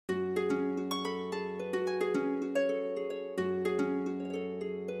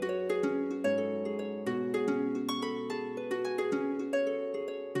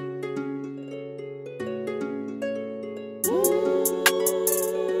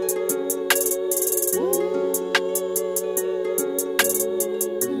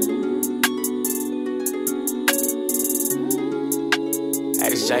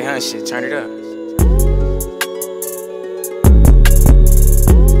JHunt shit, turn it up.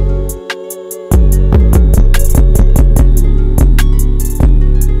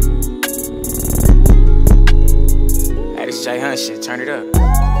 Hey, this JHunt shit, turn it up.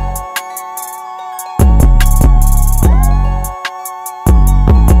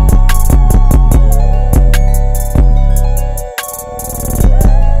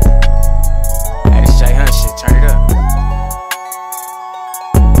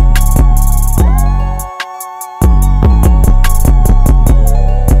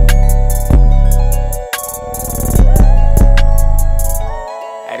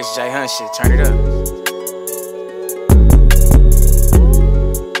 This JHunt shit, turn it up.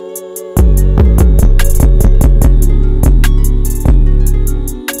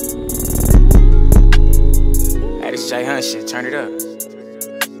 Hey, this JHunt shit, turn it up.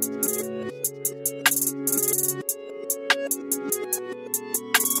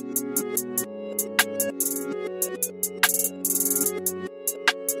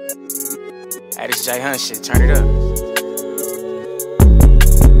 Hey, this JHunt shit, turn it up.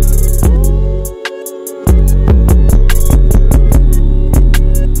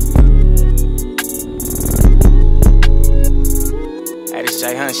 Hey, this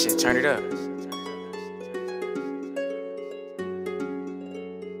JHunt shit, turn it up.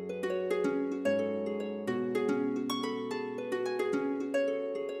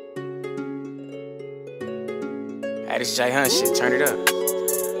 Hey, this JHunt shit, turn it up.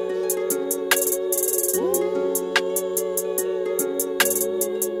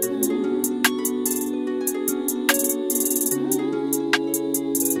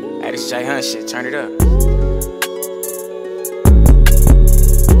 Hey, this JHunt shit, turn it up.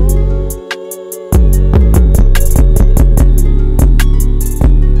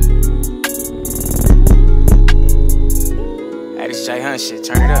 Hey, this JHunt shit,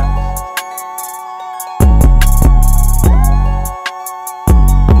 turn it up.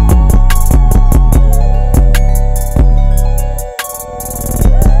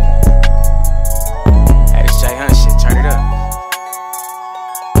 Hey, this JHunt shit, turn it up.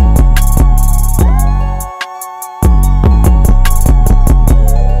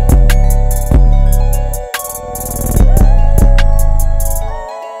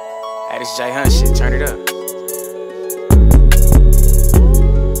 Hey, this JHunt shit, turn it up.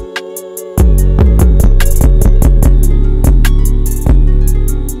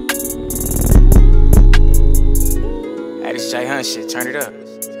 Hey, this JHunt shit, turn it up.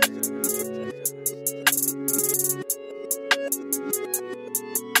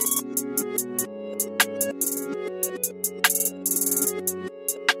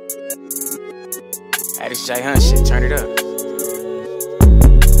 Hey, this JHunt shit, turn it up.